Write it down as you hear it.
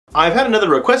I've had another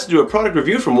request to do a product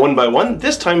review from 1byone,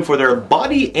 this time for their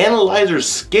Body Analyser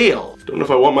Scale. Don't know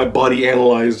if I want my body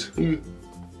analyzed,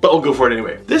 but I'll go for it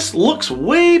anyway. This looks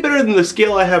way better than the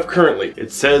scale I have currently.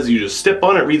 It says you just step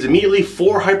on it, reads immediately,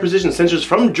 4 high precision sensors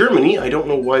from Germany. I don't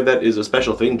know why that is a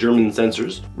special thing, German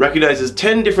sensors. Recognizes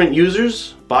 10 different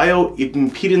users,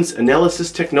 bioimpedance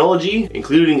analysis technology,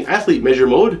 including athlete measure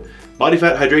mode, body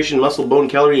fat, hydration, muscle, bone,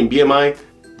 calorie, and BMI.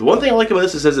 The one thing I like about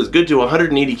this, it says it's good to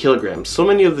 180 kilograms. So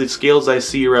many of the scales I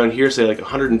see around here say like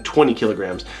 120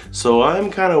 kilograms. So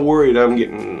I'm kind of worried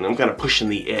I'm kind of pushing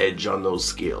the edge on those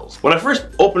scales. When I first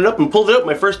opened it up and pulled it out,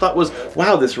 my first thought was,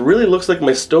 wow, this really looks like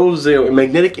my stove's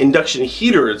magnetic induction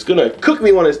heater. It's gonna cook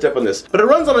me when I step on this. But it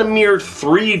runs on a mere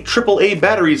 3 AAA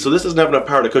batteries, so this doesn't have enough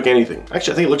power to cook anything.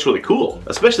 Actually, I think it looks really cool,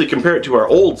 especially compared to our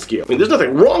old scale. I mean, there's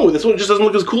nothing wrong with this one, it just doesn't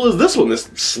look as cool as this one.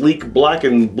 This sleek black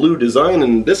and blue design,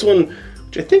 and this one,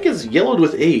 which I think is yellowed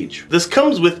with age. This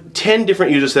comes with 10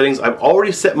 different user settings. I've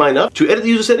already set mine up. To edit the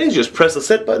user settings, just press the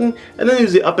set button, and then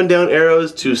use the up and down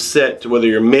arrows to set whether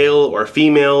you're male or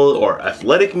female, or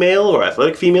athletic male or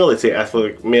athletic female. They say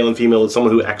athletic male and female is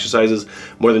someone who exercises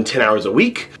more than 10 hours a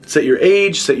week. Set your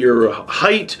age, set your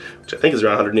height, which I think is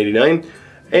around 189.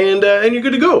 And you're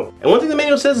good to go. And one thing the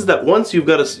manual says is that once you've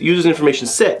got a user's information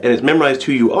set and it's memorized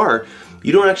who you are,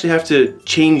 you don't actually have to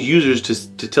change users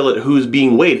to tell it who's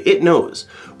being weighed. It knows.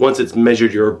 Once it's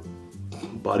measured your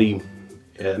body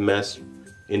mass,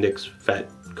 index, fat,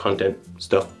 content,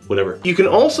 stuff, whatever. You can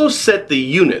also set the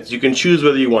units. You can choose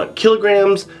whether you want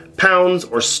kilograms, pounds,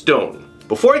 or stone.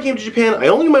 Before I came to Japan, I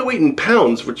only knew my weight in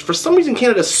pounds, which for some reason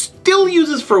Canada still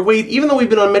uses for weight, even though we've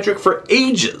been on metric for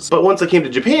ages. But once I came to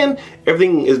Japan,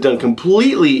 everything is done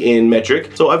completely in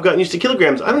metric, so I've gotten used to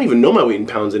kilograms. I don't even know my weight in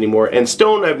pounds anymore, and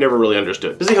stone I've never really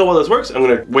understood. To see how well this works, I'm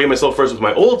gonna weigh myself first with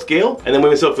my old scale, and then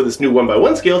weigh myself with this new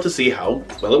 1byone scale to see how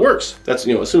well it works. That's,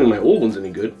 you know, assuming my old one's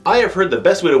any good. I have heard the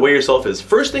best way to weigh yourself is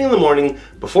first thing in the morning,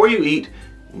 before you eat,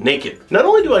 naked. Not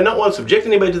only do I not want to subject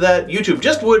anybody to that, YouTube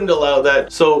just wouldn't allow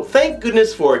that, so thank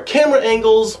goodness for camera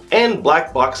angles and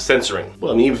black box censoring.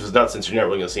 Well, I mean, even if it's not censored, you're not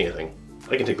really gonna see anything.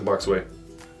 I can take the box away.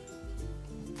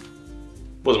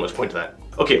 Wasn't much point to that.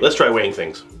 Okay, let's try weighing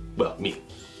things. Well, me.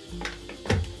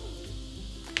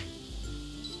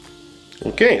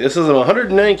 Okay, this is a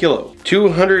 109 kilo,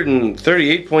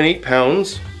 238.8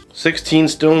 pounds, 16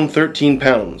 stone, 13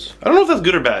 pounds. I don't know if that's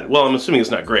good or bad. Well, I'm assuming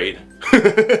it's not great.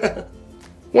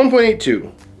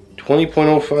 1.82,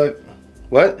 20.05,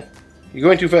 what? You're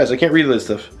going too fast, I can't read this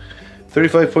stuff.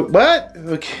 35 point, what?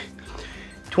 Okay.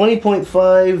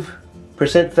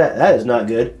 20.5% fat, that is not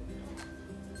good.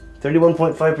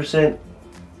 31.5%,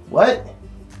 what?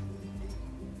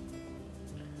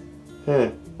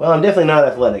 Well, I'm definitely not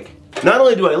athletic. Not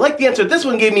only do I like the answer this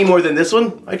one gave me more than this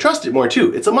one, I trust it more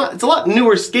too. It's a lot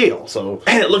newer scale, so,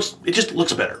 and it just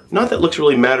looks better. Not that looks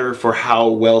really matter for how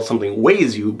well something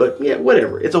weighs you, but yeah,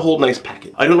 whatever. It's a whole nice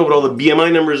package. I don't know what all the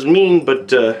BMI numbers mean,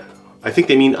 but I think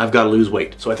they mean I've got to lose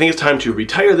weight. So I think it's time to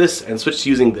retire this and switch to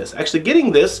using this. Actually,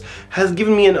 getting this has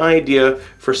given me an idea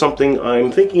for something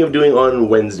I'm thinking of doing on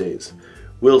Wednesdays.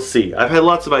 We'll see. I've had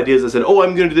lots of ideas that said, oh,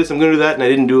 I'm gonna do this, I'm gonna do that, and I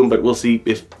didn't do them, but we'll see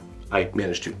if I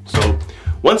manage to. So,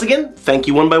 once again, thank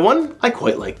you 1byone. I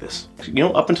quite like this. You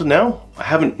know, up until now, I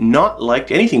haven't not liked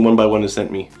anything 1byone has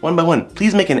sent me. 1byone,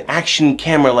 please make an action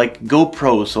camera like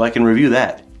GoPro so I can review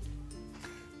that.